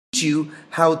you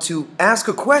how to ask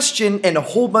a question and a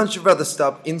whole bunch of other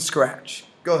stuff in Scratch.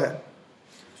 Go ahead.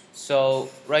 So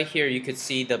right here you could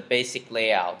see the basic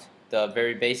layout, the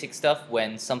very basic stuff.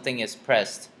 When something is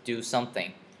pressed, do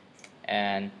something.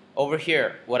 And over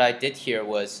here, what I did here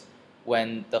was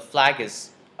when the flag is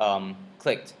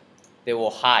clicked, they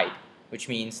will hide, which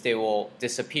means they will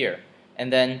disappear.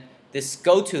 And then this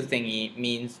go-to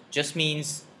thingy just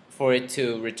means for it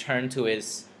to return to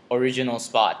its original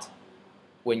spot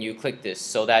when you click this,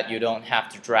 so that you don't have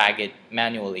to drag it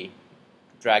manually,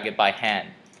 drag it by hand.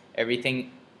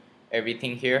 Everything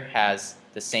here has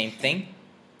the same thing.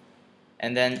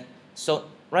 And then, so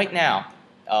right now,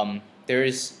 there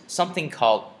is something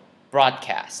called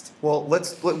broadcast. Well,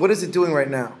 what is it doing right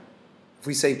now? If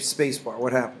we say spacebar,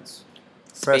 what happens?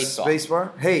 Press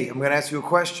spacebar. Hey, I'm going to ask you a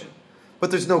question. But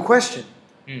there's no question.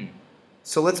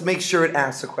 So let's make sure it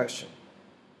asks a question.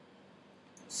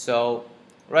 So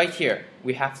right here,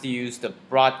 we have to use the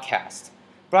broadcast.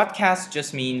 Broadcast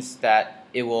just means that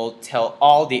it will tell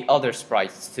all the other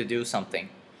sprites to do something.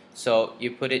 So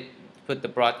you put the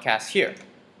broadcast here.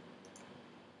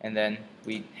 And then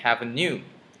we have a new.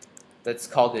 Let's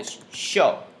call this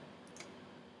show.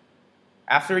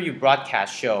 After you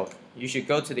broadcast show, you should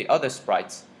go to the other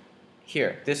sprites.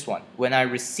 Here, this one. When I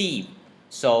receive.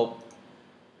 So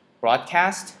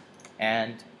broadcast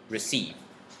and receive.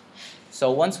 So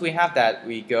once we have that,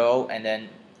 we go and then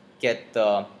get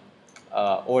the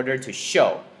order to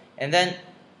show. And then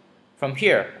from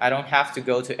here, I don't have to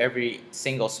go to every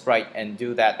single sprite and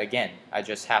do that again. I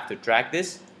just have to drag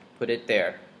this, put it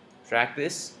there. Drag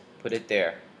this, put it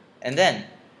there. And then,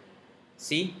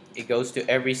 see, it goes to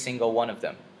every single one of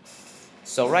them.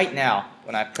 So right now,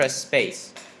 when I press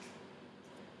space,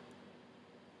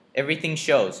 everything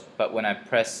shows, but when I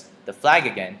press the flag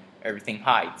again, everything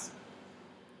hides.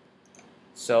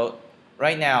 So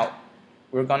right now,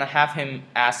 we're going to have him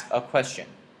ask a question.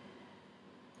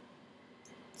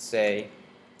 Say,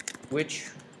 which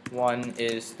one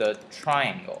is the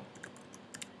triangle?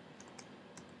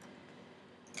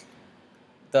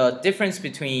 The difference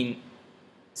between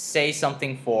say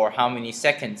something for how many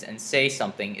seconds and say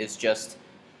something is just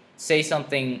say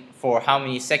something for how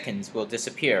many seconds will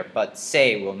disappear, but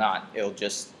say will not. It'll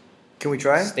just Can we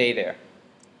try? Stay there.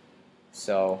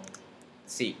 So,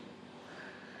 let's see.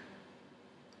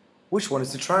 Which one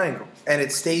is the triangle? And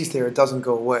it stays there, it doesn't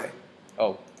go away.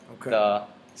 Oh, okay. The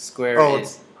square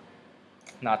is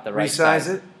not the right size.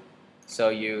 Resize it? So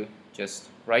you just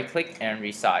right click and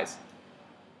resize.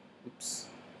 Oops.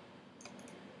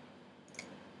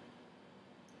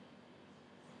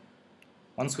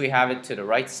 Once we have it to the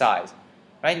right size.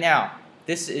 Right now,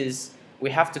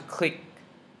 we have to click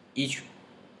each.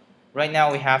 Right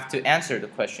now we have to answer the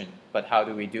question, but how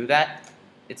do we do that?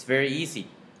 It's very easy.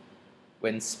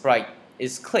 When sprite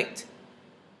is clicked,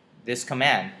 this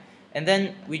command, and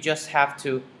then we just have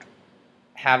to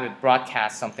have it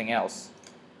broadcast something else.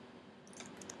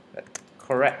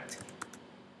 Correct.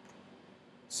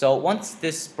 So once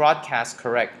this broadcast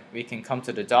correct, we can come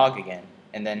to the dog again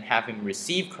and then have him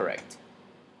receive correct.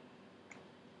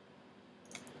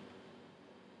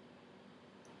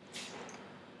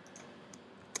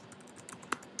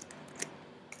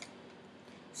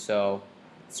 So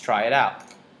let's try it out.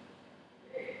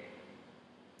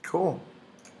 Cool.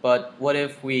 But what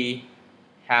if we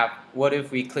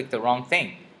click the wrong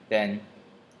thing? Then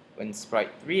when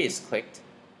sprite 3 is clicked,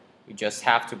 we just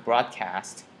have to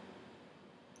broadcast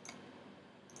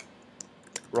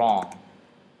wrong.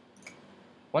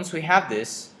 Once we have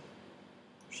this,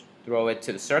 throw it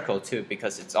to the circle too,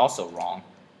 because it's also wrong.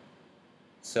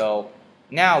 So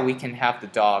now we can have the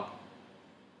dog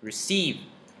receive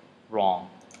wrong.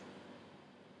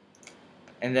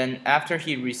 And then after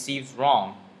he receives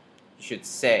wrong, you should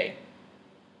say,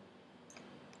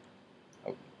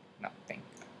 oh, nothing.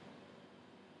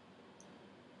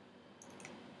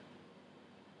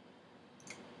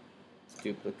 Let's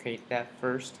duplicate that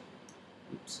first.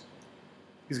 Oops.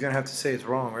 He's going to have to say it's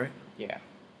wrong, right? Yeah.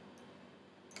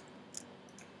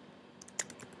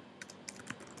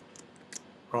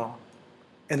 Wrong.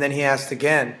 And then he asked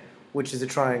again, which is a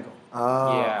triangle.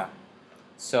 Ah. Yeah.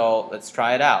 So let's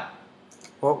try it out.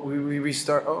 Well, we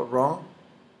restart. Oh, wrong.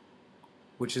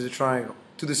 Which is a triangle.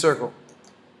 To the circle.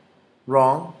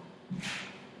 Wrong.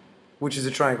 Which is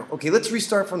a triangle. Okay, let's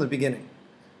restart from the beginning.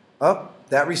 Up.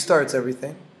 That restarts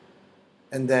everything.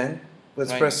 And then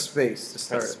let's press space to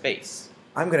start. Press space.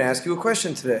 I'm going to ask you a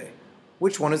question today.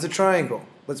 Which one is the triangle?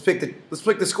 Let's pick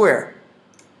the square.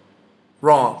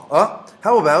 Wrong.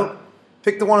 How about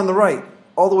pick the one on the right,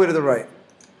 all the way to the right.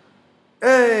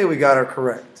 Hey, we got her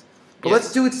correct. But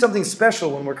let's do it something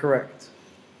special when we're correct.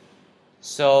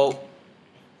 So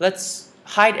let's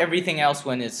hide everything else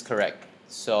when it's correct.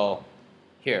 So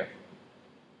here,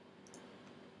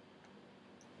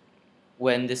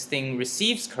 when this thing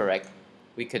receives correct,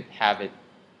 we could hide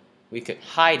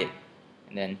it,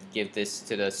 and then give this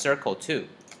to the circle too.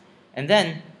 And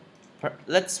then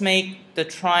let's make the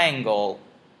triangle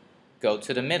go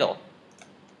to the middle.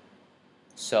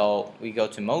 So we go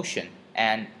to motion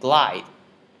and glide.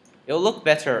 It'll look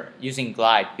better using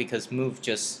glide because move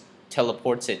just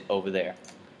teleports it over there.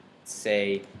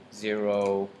 Say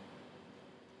 0,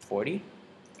 40.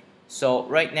 So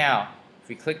right now, if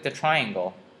we click the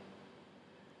triangle,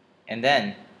 and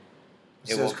then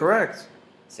it says correct.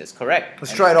 It says correct.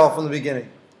 Let's try it all from the beginning.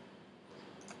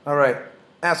 All right,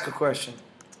 ask a question.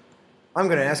 I'm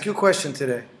going to ask you a question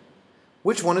today.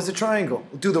 Which one is the triangle?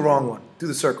 Do the wrong one. Do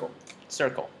the circle.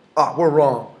 Circle. Ah, we're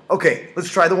wrong. Okay, let's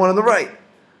try the one on the right.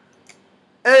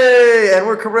 Hey, and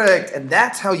we're correct. And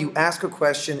that's how you ask a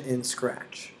question in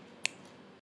Scratch.